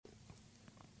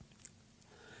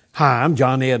Hi, I'm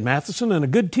John Ed Matheson, and a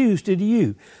good Tuesday to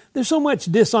you. There's so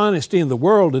much dishonesty in the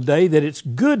world today that it's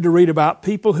good to read about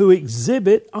people who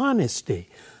exhibit honesty.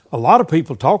 A lot of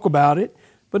people talk about it,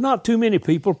 but not too many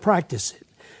people practice it.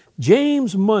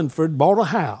 James Munford bought a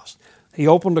house. He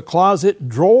opened a closet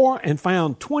drawer and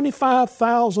found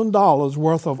 $25,000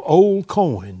 worth of old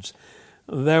coins.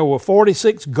 There were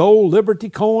 46 gold Liberty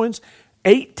coins,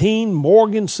 18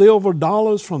 Morgan silver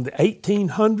dollars from the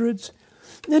 1800s.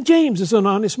 Now, James is an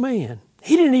honest man.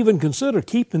 He didn't even consider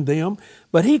keeping them,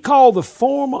 but he called the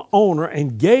former owner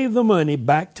and gave the money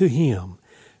back to him.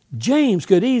 James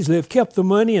could easily have kept the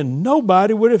money and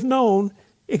nobody would have known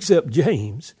except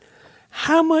James.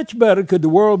 How much better could the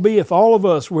world be if all of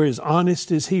us were as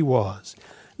honest as he was?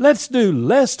 Let's do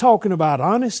less talking about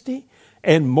honesty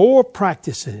and more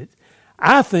practicing it.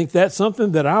 I think that's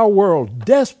something that our world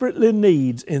desperately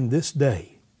needs in this day.